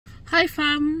Hi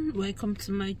fam, welcome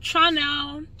to my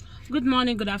channel. Good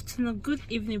morning, good afternoon, good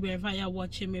evening, wherever you're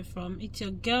watching me from. It's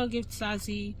your girl Gift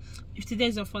Sassy. If today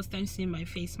is your first time seeing my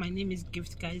face, my name is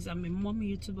Gift, guys. I'm a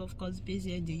mommy YouTuber, of course, based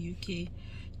here in the UK.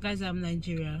 Guys, I'm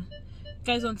Nigeria.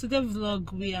 Guys, on today's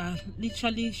vlog, we are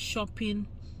literally shopping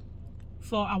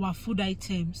for our food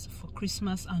items for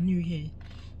Christmas and New Year.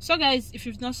 So guys, if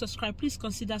you've not subscribed, please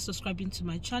consider subscribing to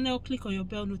my channel. Click on your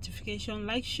bell notification,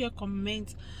 like, share,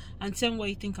 comment, and tell me what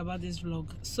you think about this vlog.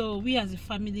 So we as a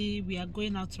family, we are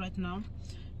going out right now.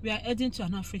 We are heading to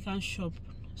an African shop,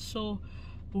 so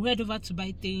we'll head over to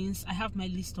buy things. I have my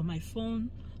list on my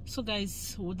phone. So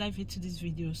guys, we'll dive into this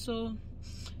video. So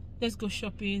let's go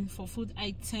shopping for food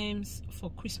items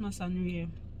for Christmas and New Year,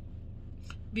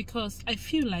 because I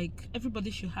feel like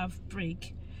everybody should have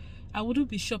break. I wouldn't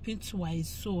be shopping twice,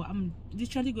 so I'm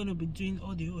literally going to be doing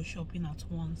all the whole shopping at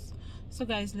once. So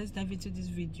guys, let's dive into this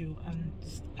video, and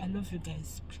I love you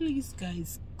guys. Please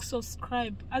guys,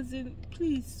 subscribe, as in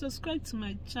please subscribe to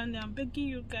my channel. I'm begging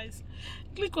you guys.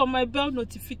 Click on my bell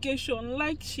notification,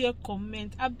 like, share,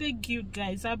 comment. I beg you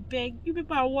guys, I beg you.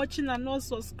 People are watching and not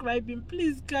subscribing.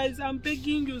 Please guys, I'm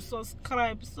begging you,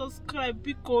 subscribe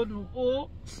big on. Oh,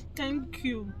 thank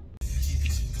you.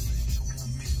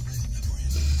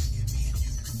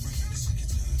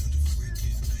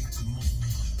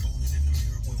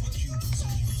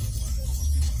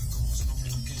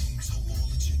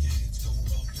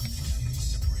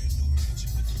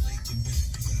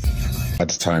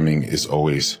 God's timing is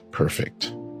always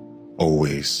perfect.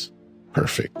 Always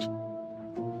perfect.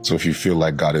 So if you feel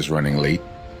like God is running late,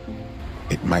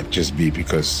 it might just be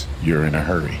because you're in a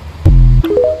hurry.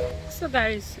 So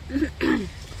guys,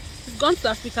 we've gone to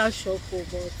African shop,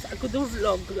 but I couldn't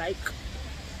vlog, like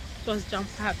it was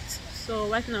jam-packed. So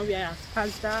right now we are at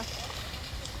Asda.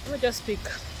 Let me just pick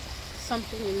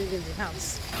something we need in the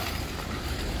house.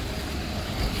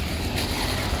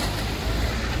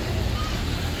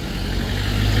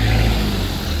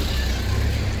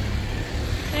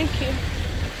 Thank you.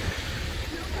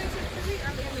 Early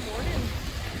in the morning.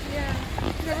 Yeah.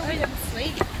 Oh, yeah, it's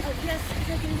late. Oh, yes,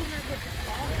 because I didn't have the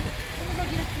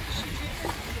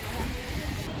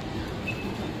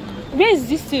Where is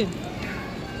this thing?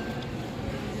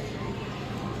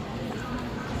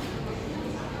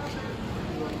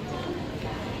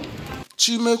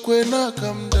 Chimekwena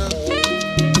kamda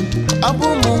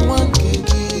Abumu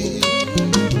wankegi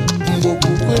Mboku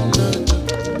kwemna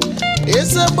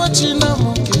Eza bachina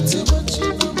moketi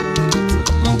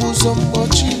Mbuzo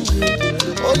mpochi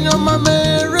Onyoma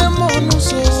mere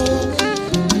monuso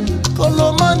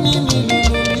Kolomani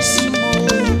nisimbo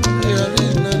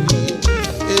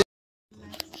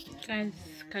Guys,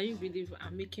 can you believe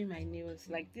I'm making my nails?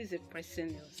 Like, this is a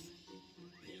pressing nails.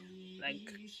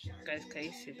 Like, guys, can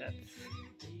you see that?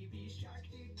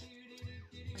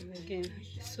 And again,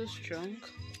 it's so strong.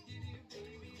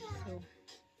 So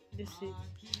this is,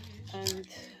 and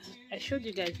I showed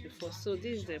you guys before. So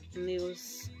this is the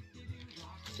nails.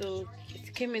 So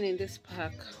it came in this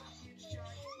pack.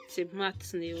 It's a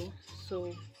matte nail.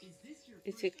 So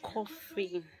it's a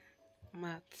coffee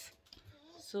matte.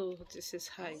 So this is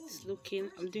how it's looking.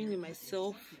 I'm doing it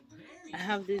myself. I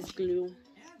have this glue.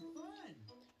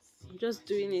 I'm just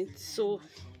doing it. So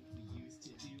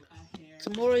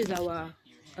tomorrow is our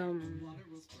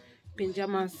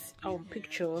pajamas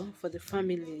picture for the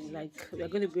family. Like, we are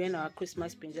going to be in our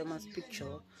Christmas pajamas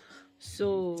picture.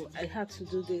 So I had to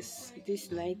do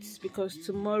this night, because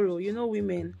tomorrow, you know,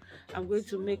 women, I'm going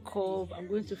to make up, I'm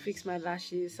going to fix my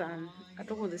lashes, and I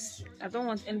don't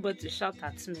want anybody to shout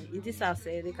at me in this house.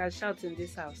 They can shout in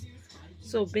this house.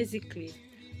 So basically,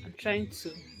 I'm trying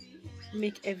to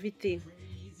make everything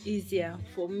easier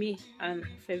for me and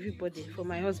for everybody, for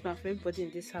my husband, for everybody in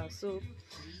this house. So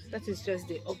that is just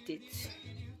the update.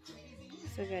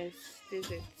 So guys, this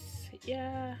is it.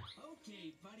 Yeah,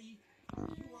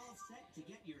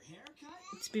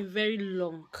 it's been very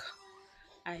long.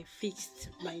 I fixed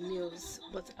my nails,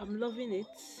 but I'm loving it.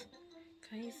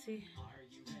 Can you see?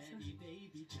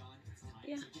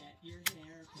 Yeah.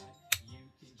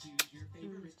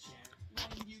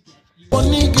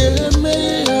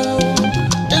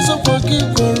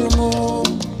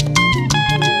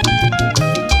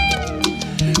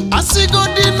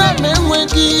 Asigodina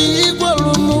menwegi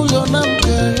igwarumu yona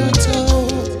mkayata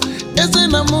Eze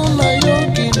namuna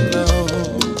yogina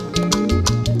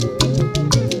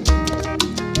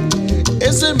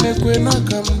Eze mekwena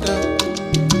kamda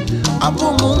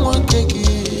Abumu wankegi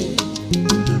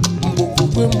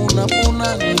Mbukukwe muna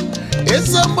punani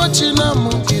Eze mbachina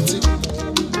mukiti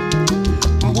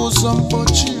Mbuzo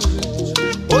mpochiri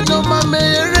Onyoma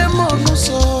meyere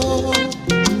monuso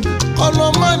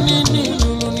Olomani ni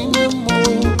nunu ni memo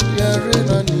yare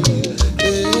nani.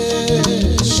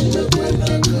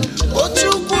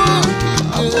 Ochukwu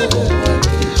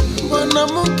wana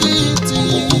mukiti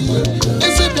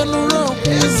eze bianuro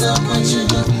eze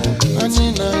machina ani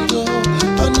na yo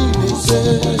ani nese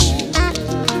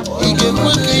ige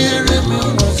kweke yere mi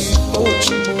onagi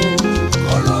ochimo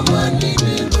Olomani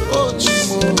ni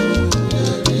ochimo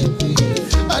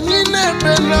ani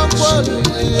nebe na kwali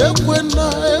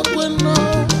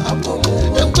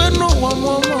ekweno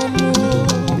wamomo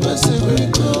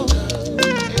besebiko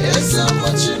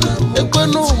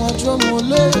ekweno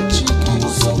wajomole chiki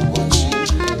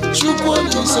chukwu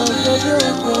olisa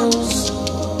yego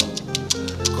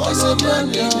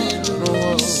kosebanya no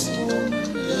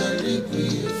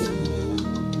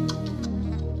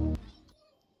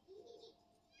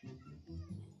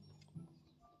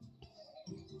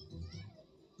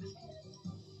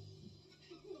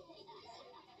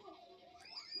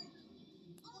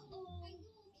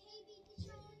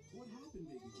What happened,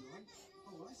 Baby John?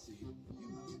 Oh, I see. You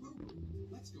have a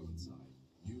boo-boo. Let's go inside.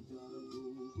 You got a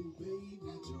boo-boo,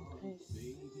 Baby John.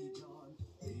 Baby John.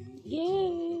 Baby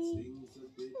Yay! Things a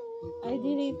bit. I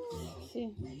did it. See,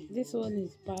 this one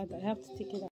is bad. I have to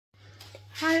take it out.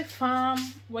 Hi fam,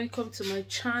 welcome to my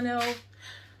channel.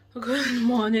 Good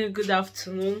morning, good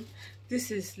afternoon.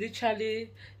 This is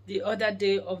literally the other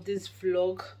day of this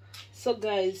vlog. So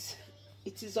guys,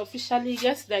 it is officially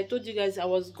yesterday. I told you guys I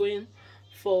was going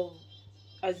for,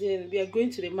 as in we are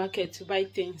going to the market to buy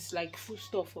things like food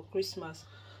stuff for Christmas.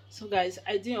 So guys,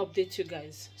 I didn't update you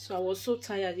guys. So I was so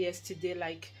tired yesterday,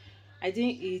 like I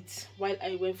didn't eat while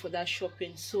I went for that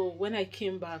shopping. So when I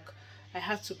came back, I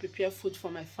had to prepare food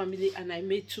for my family, and I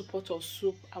made 2 pots of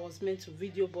soup. I was meant to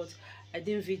video, but I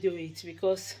didn't video it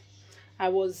because I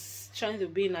was trying to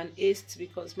be in an haste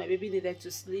because my baby needed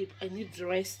to sleep. I need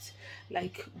rest.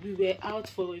 Like, we were out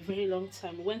for a very long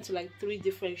time. We went to like 3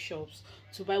 different shops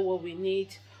to buy what we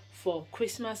need for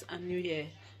Christmas and New Year.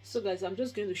 So guys, I'm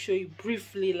just going to show you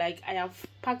briefly. Like, I have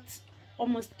packed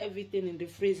almost everything in the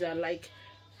freezer, like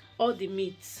all the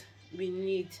meats we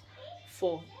need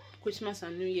for Christmas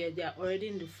and New Year. They are already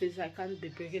in the freezer. I can't be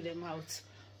breaking them out,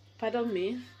 pardon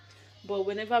me. But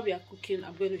whenever we are cooking,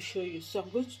 I'm going to show you. So I'm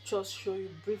going to just show you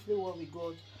briefly what we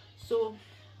got. So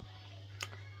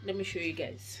let me show you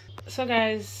guys. So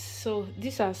guys, so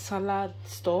these are salad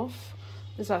stuff.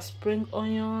 These are spring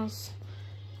onions.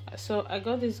 So I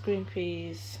got this green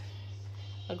peas,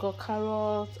 I got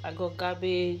carrots, I got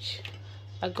cabbage,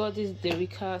 I got this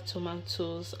Derica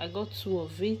tomatoes. I got 2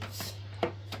 of it.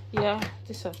 Yeah,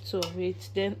 these are 2 of it.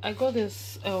 Then I got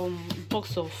this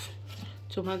box of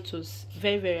tomatoes,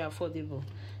 very affordable.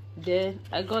 Then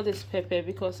I got this pepper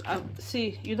because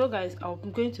see, you know guys,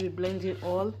 I'm going to be blending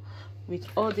all with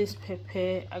all this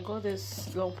pepper. I got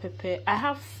this long pepper. I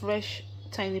have fresh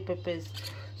tiny peppers,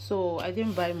 so I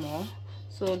didn't buy more.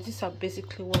 So these are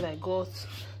basically what I got.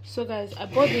 So guys, I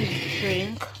bought this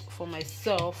drink for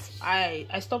myself. I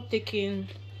stopped taking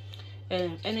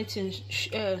anything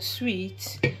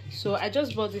sweet, so I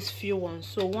just bought this few ones.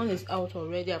 So one is out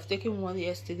already. I've taken one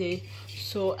yesterday,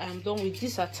 so I'm done with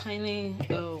these. Are tiny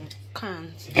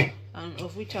cans, and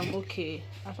of which I'm okay.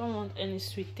 I don't want any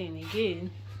sweet thing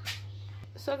again.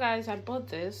 So guys, I bought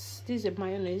this is a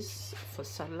mayonnaise for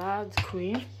salad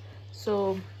cream.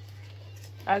 So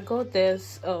I got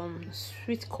this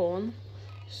sweet corn.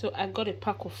 So I got a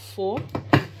pack of 4.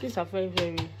 These are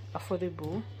very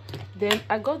affordable. Then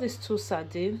I got these 2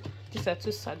 sardines. These are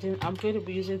 2 sardines I'm going to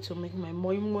be using to make my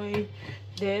moi moi.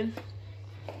 Then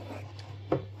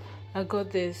I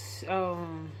got this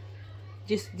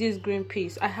this green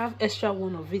peas. I have extra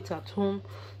one of it at home,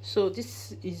 so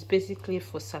this is basically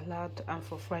for salad and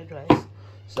for fried rice.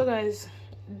 So guys,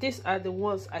 these are the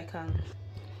ones I can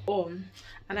own.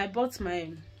 And I bought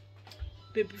my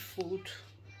baby food.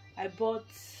 I bought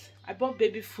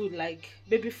baby food, like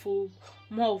baby food,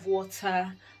 more of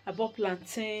water. I bought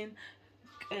plantain,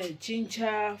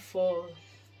 ginger for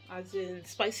as in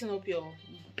spicing up your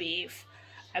beef.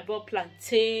 I bought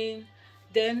plantain.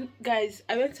 Then guys,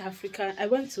 I went to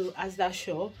Asda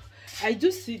shop. I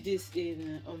do see this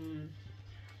in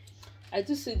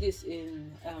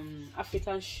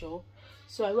African shop.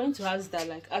 So I went to Asda,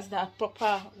 like Asda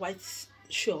proper white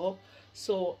shop.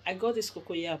 So I got this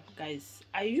cocoyam, guys.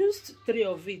 I used 3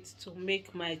 of it to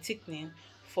make my thickening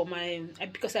for my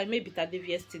because I made bitter leaf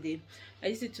yesterday. I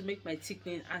used it to make my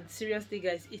thickening, and seriously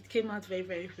guys, it came out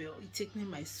very well. It thickened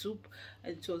my soup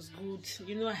and it was good.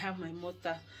 You know, I have my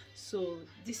mortar. So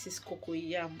this is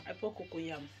cocoyam. I bought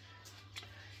cocoyam.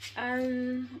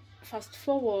 And fast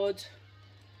forward,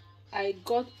 I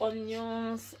got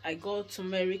onions, I got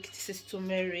turmeric. This is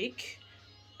turmeric.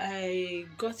 I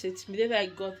got it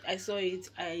immediately. I saw it.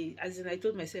 I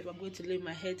told myself I'm going to lay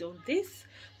my head on this,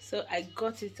 so I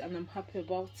got it and I'm happy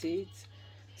about it.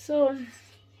 So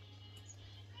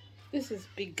this is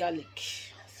big garlic,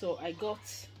 so I got.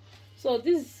 So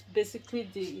this is basically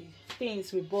the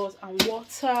things we bought, and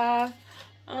water,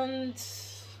 and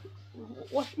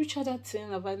which other thing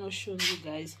have I not shown you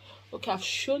guys? Okay, I've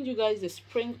shown you guys the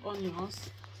spring onions.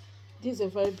 This is a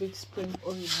very big spring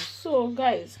onion. So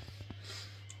guys,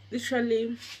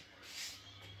 literally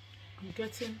I'm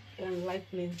getting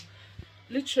enlightening.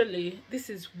 Literally, this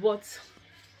is what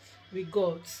we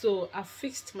got. So I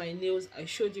fixed my nails. I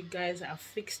showed you guys I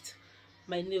fixed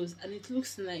my nails and it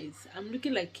looks nice. I'm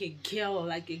looking like a girl,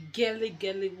 like a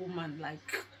girly woman,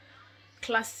 like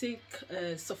classic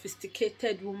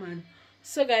sophisticated woman.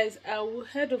 So guys, I will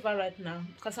head over right now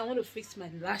because I want to fix my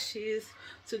lashes.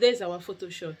 Today is our photo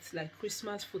shoot, like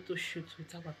Christmas photo shoot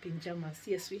with our pajamas.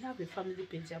 Yes, we have a family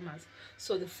pajamas,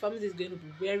 so the family is going to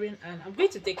be wearing, and I'm going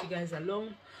to take you guys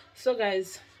along. So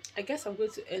guys, I guess I'm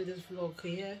going to end this vlog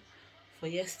here for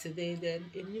yesterday. Then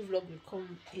a new vlog will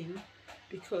come in,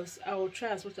 because I will try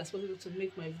as much as possible to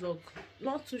make my vlog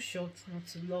not too short, not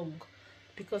too long,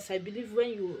 because I believe when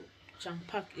you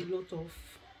jam-pack a lot of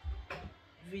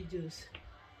videos,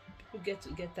 people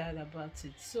get tired about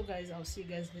it. So guys, I'll see you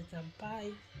guys later. Bye.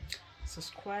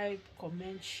 Subscribe,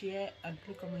 comment, share, and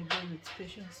click on my bell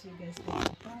notification. See you guys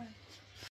later. Bye.